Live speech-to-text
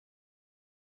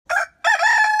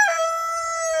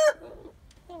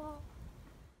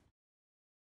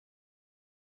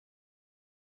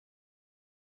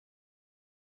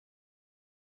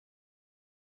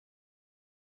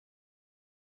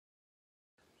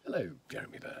Hello,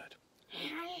 Jeremy Bird.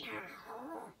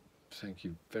 Hello. Thank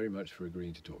you very much for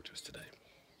agreeing to talk to us today.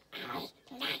 I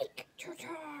like to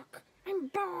talk. I'm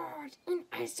bored in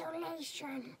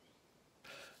isolation.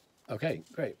 Okay,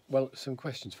 great. Well, some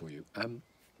questions for you.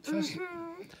 First,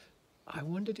 I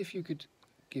wondered if you could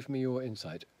give me your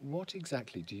insight. What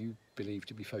exactly do you believe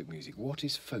to be folk music? What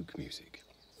is folk music?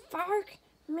 Folk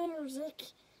music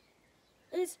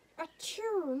is a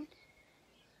tune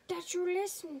that you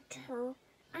listen to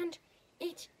and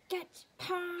it gets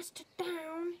passed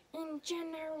down in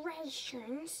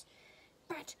generations,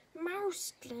 but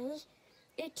mostly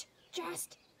it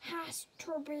just has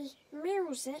to be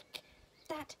music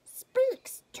that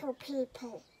speaks to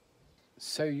people.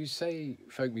 So you say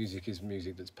folk music is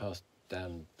music that's passed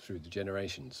down through the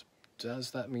generations.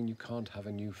 Does that mean you can't have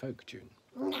a new folk tune?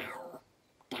 No,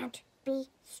 don't be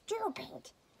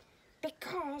stupid,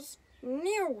 because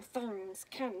new things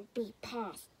can be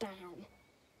passed down.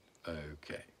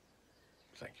 Okay.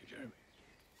 Thank you,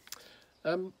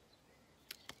 Jeremy.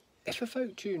 If a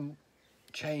folk tune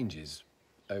changes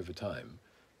over time,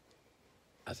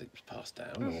 as it's passed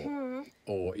down,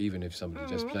 or even if somebody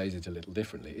just plays it a little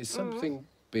differently, is something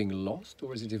being lost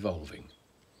or is it evolving?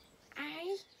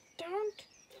 I don't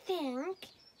think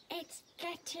it's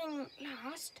getting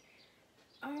lost,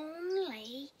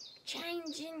 only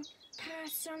changing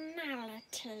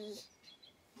personality.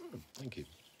 Thank you.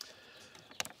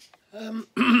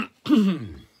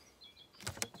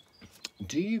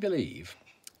 Do you believe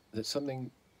that something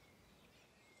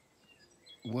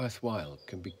worthwhile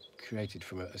can be created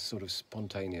from a sort of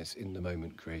spontaneous,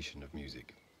 in-the-moment creation of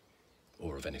music,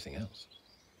 or of anything else?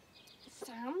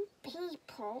 Some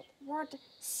people would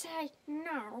say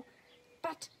no,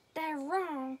 but they're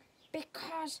wrong,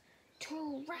 because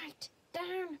to write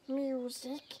down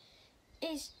music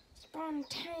is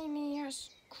spontaneous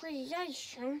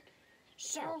creation,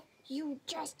 so you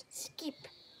just skip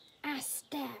a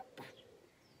step.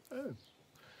 Oh.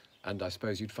 And I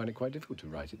suppose you'd find it quite difficult to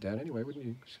write it down anyway, wouldn't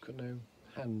you? 'Cause you've got no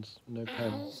hands, no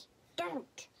pen. I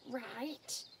don't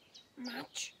write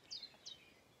much.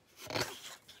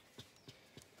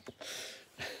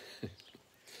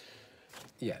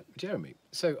 Yeah, Jeremy,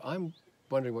 so I'm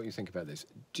wondering what you think about this.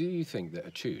 Do you think that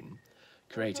a tune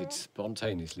created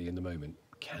spontaneously in the moment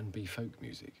can be folk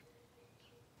music?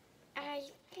 I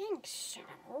think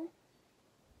so.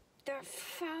 The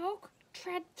folk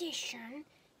tradition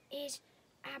is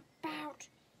about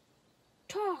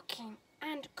talking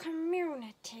and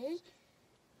community,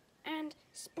 and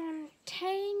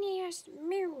spontaneous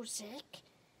music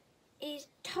is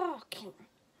talking.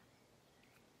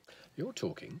 You're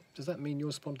talking. Does that mean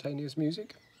you're spontaneous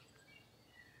music?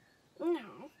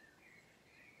 No.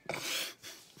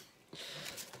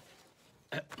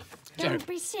 Jeremy. Don't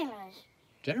be silly.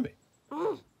 Jeremy?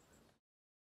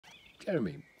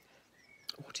 Jeremy,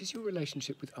 what is your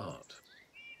relationship with art?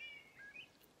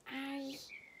 I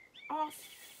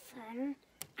often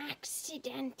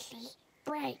accidentally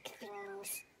break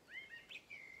things.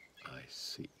 I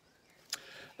see.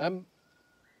 I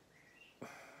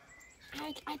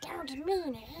don't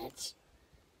mean it.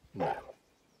 No.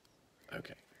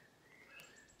 Okay.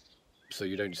 So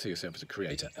you don't see yourself as a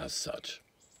creator as such?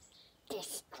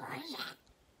 Destroyer.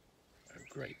 Oh,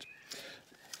 great.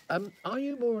 Are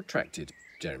you more attracted,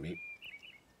 Jeremy?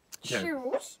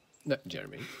 Shoes? No,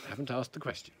 Jeremy, I haven't asked the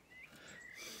question.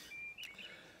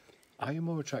 Are you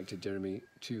more attracted, Jeremy,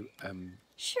 to,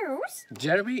 Shoes?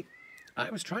 Jeremy,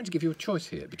 I was trying to give you a choice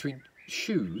here between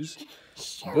shoes,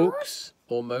 Shoes? books,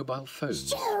 or mobile phones.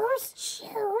 Shoes?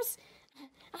 Shoes?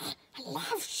 I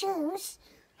love shoes.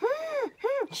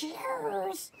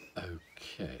 Shoes.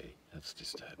 Okay, that's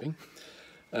disturbing.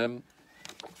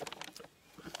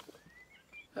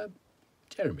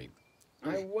 Jeremy,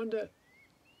 I wonder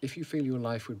if you feel your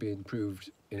life would be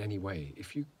improved in any way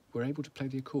if you were able to play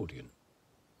the accordion.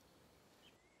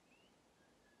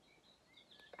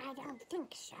 I don't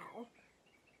think so.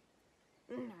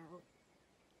 No.